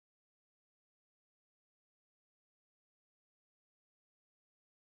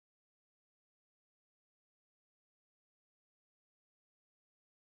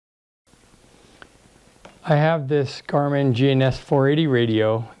I have this Garmin GNS480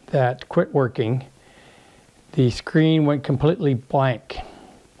 radio that quit working. The screen went completely blank.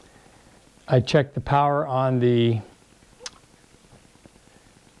 I checked the power on the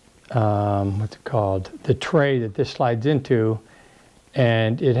what's it called? The tray that this slides into,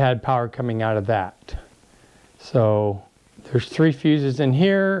 and it had power coming out of that. So there's 3 fuses in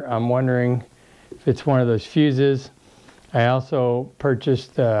here. I'm wondering if it's one of those fuses. I also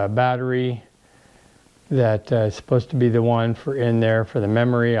purchased a battery that is supposed to be the one for in there for the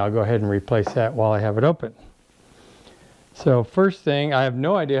memory. I'll go ahead and replace that while I have it open. So first thing, I have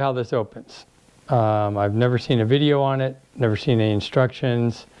no idea how this opens. I've never seen a video on it, never seen any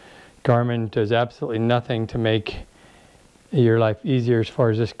instructions. Garmin does absolutely nothing to make your life easier as far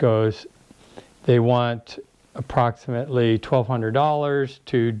as this goes. They want approximately $1,200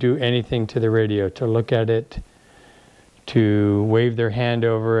 to do anything to the radio, to look at it, to wave their hand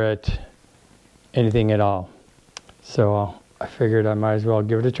over it, anything at all. So I figured I might as well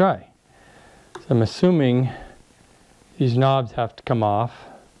give it a try. So I'm assuming these knobs have to come off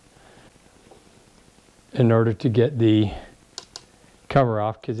in order to get the cover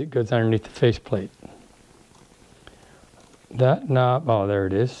off, because it goes underneath the faceplate. That knob, oh, there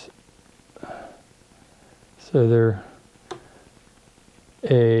it is. So they're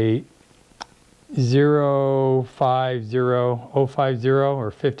a 050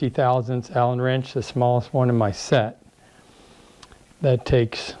 or 50 thousandths Allen wrench, the smallest one in my set. That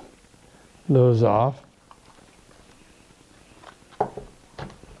takes those off.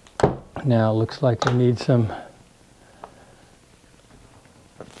 Now it looks like I need some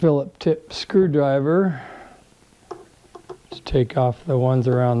Phillips tip screwdriver to take off the ones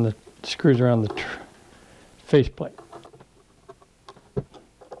around the screws around the faceplate.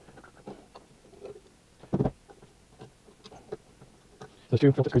 Those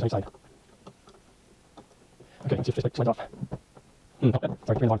 2 Phillips screws on each side. Okay, let's see if this slides off.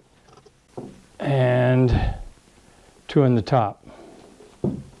 Sorry, too long. And 2 in the top.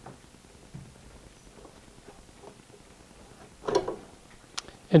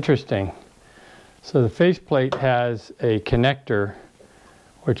 Interesting. So the faceplate has a connector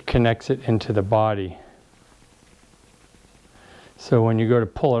which connects it into the body. So when you go to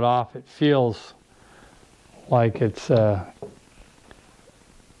pull it off, it feels like it's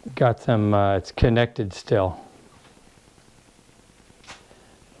got some, it's connected still.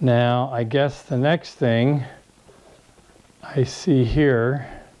 Now, I guess the next thing I see here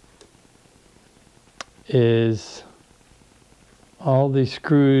is all these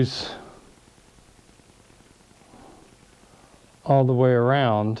screws all the way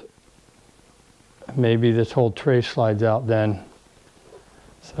around. Maybe this whole tray slides out then.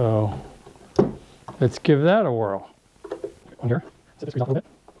 So let's give that a whirl. One here, set the screws off a little bit.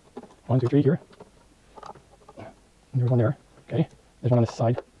 1, 2, 3 here. And there's one there. Okay, there's one on this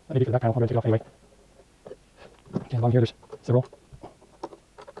side. Maybe for that panel, I'm going to take it off anyway. Okay, along here there's several.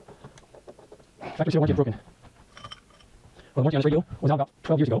 Factory seal warranty is broken. Well, the warranty on this radio was out about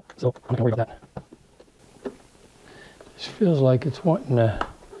 12 years ago, so I'm not going to worry about that. This feels like it's wanting to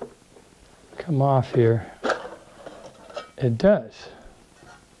come off here. It does.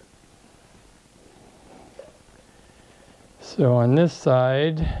 So on this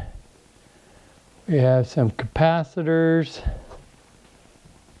side, we have some capacitors.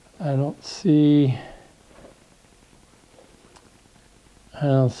 I don't see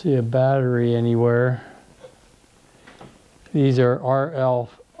a battery anywhere. These are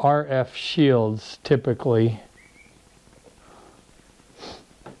RF shields typically.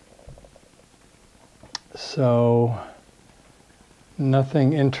 So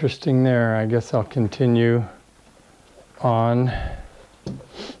nothing interesting there. I guess I'll continue on.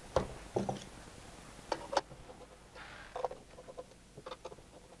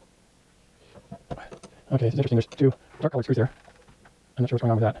 Okay, it's interesting. There's 2 dark colored screws there. I'm not sure what's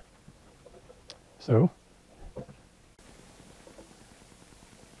going on with that. So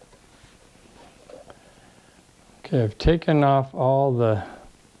okay, I've taken off all the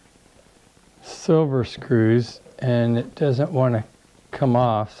silver screws and it doesn't want to come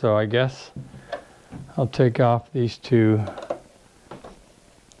off, so I guess I'll take off these 2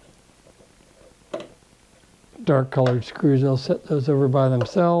 dark colored screws. I'll set those over by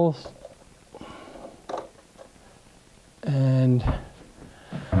themselves. And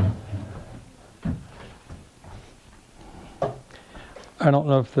I don't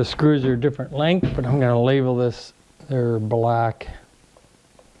know if the screws are different length, but I'm going to label this, they're black.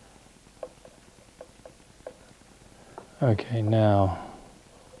 Okay, now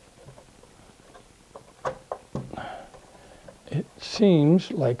it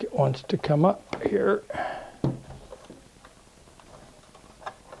seems like it wants to come up here.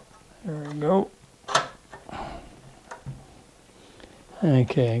 There we go.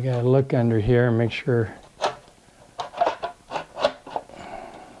 Okay, I gotta look under here and make sure.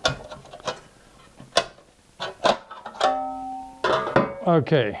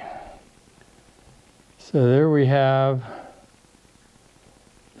 Okay, so there we have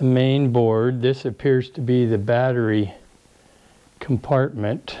the main board. This appears to be the battery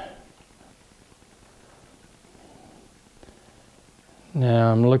compartment.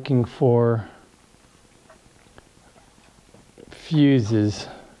 Now I'm looking for fuses.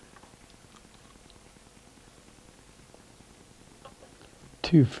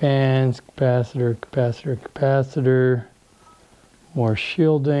 Two fans, capacitor, capacitor, capacitor. More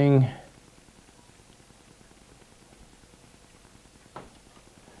shielding.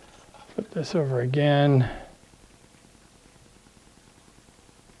 Flip this over again.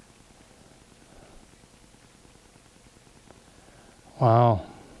 Wow.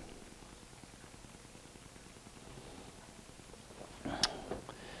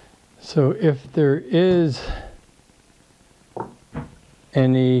 So if there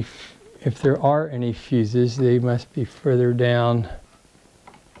are any fuses, they must be further down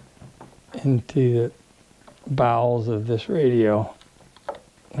into the bowels of this radio.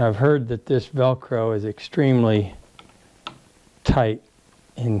 I've heard that this Velcro is extremely tight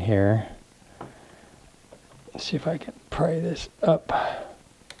in here. Let's see if I can pry this up.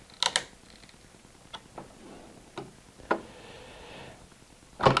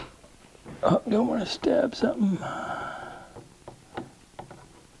 Oh, don't want to stab something.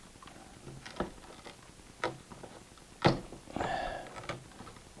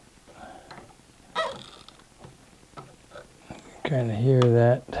 Kind of hear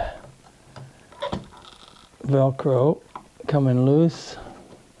that Velcro coming loose.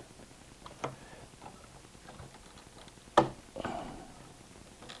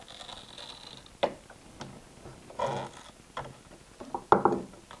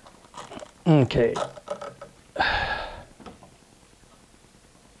 Okay.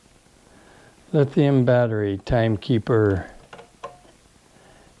 Lithium battery, Time Keeper.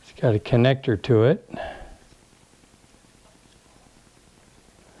 It's got a connector to it.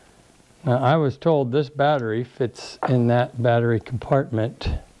 Now, I was told this battery fits in that battery compartment.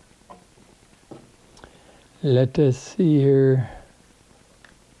 Let us see here.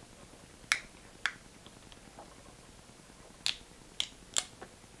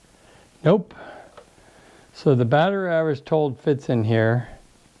 Nope. So the battery I was told fits in here.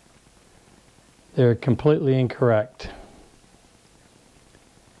 They're completely incorrect.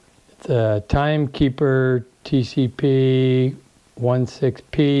 It's a Time Keeper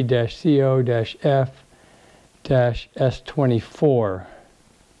TCP-16P-CO-F-S24.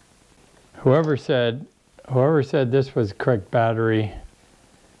 Whoever said this was the correct battery,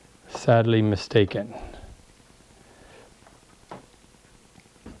 sadly mistaken.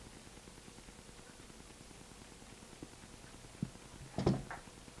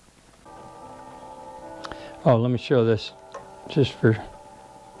 Oh, let me show this just for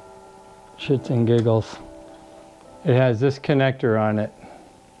shits and giggles. It has this connector on it.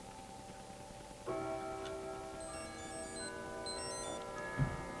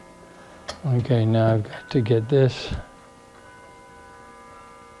 Okay, now I've got to get this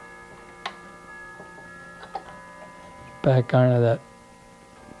back onto that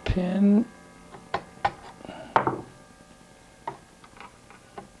pin.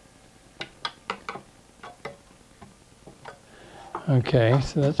 Okay,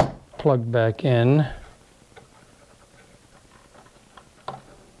 so that's plugged back in.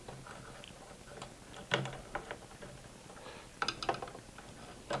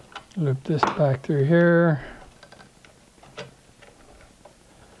 Loop this back through here.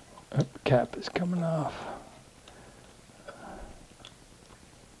 Oh, cap is coming off.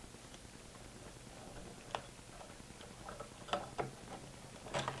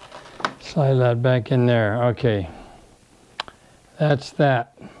 Slide that back in there. Okay. That's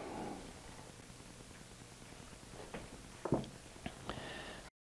that.